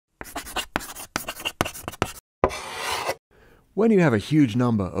When you have a huge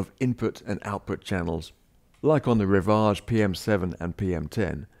number of input and output channels, like on the RIVAGE PM7 and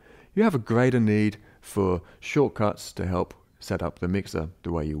PM10, you have a greater need for shortcuts to help set up the mixer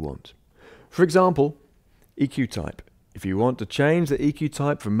the way you want. For example, EQ type. If you want to change the EQ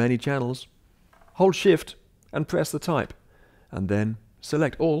type from many channels, hold Shift and press the type, and then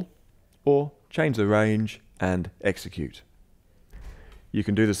select all, or change the range and execute. You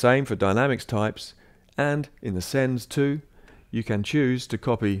can do the same for dynamics types, and in the sends too, you can choose to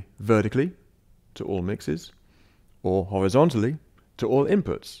copy vertically to all mixes, or horizontally to all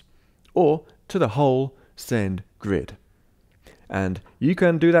inputs, or to the whole send grid. And you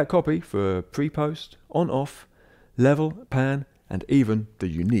can do that copy for pre-post, on-off, level, pan, and even the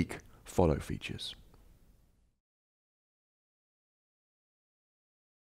unique follow features.